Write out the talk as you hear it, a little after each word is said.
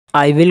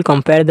I will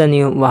compare the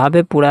new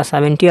Huawei Pura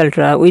 70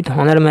 Ultra with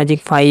Honor Magic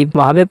 5.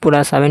 Huawei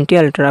Pura 70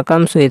 Ultra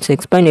comes with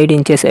 6.8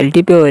 inches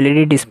LTPO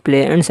LED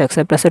display and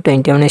success ratio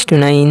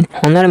 21:9.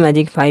 Honor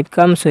Magic 5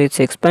 comes with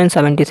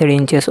 6.73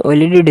 inches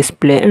OLED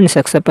display and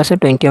success ratio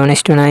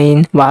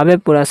 21:9.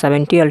 Huawei Pura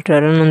 70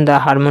 Ultra run on the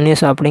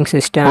Harmonious operating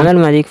system. Honor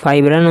Magic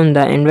 5 run on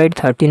the Android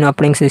 13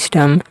 operating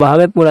system.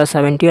 Huawei Pura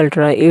 70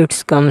 Ultra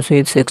it comes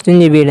with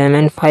 16GB RAM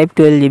and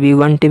 512GB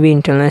 1TB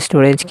internal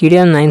storage.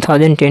 Kirin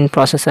 9010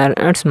 processor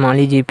and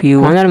Mali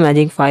GPU. Honor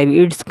Magic 5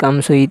 it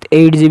comes with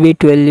 8GB,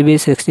 12GB,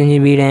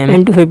 16GB RAM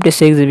and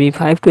 256GB,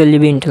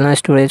 512GB internal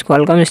storage.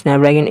 Qualcomm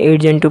Snapdragon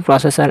 8 Gen 2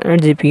 processor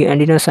and GPU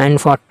Adreno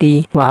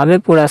 940.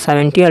 Huawei Pura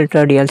 70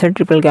 Ultra DLSS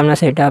triple camera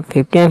setup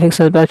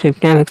 50MP plus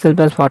 50MP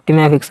plus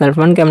 40MP,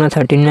 front camera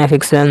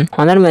 13MP.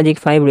 Honor Magic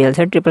 5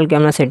 DLSS triple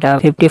camera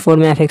setup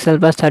 54MP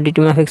plus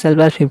 32MP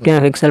plus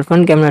 50MP,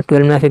 front camera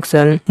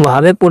 12MP.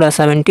 Huawei Pura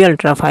 70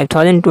 Ultra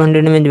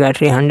 5200mAh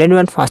battery,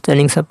 100W fast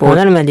charging support.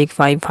 Honor Magic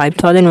 5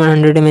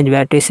 5100mAh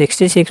battery,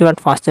 66W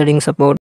fast charging support.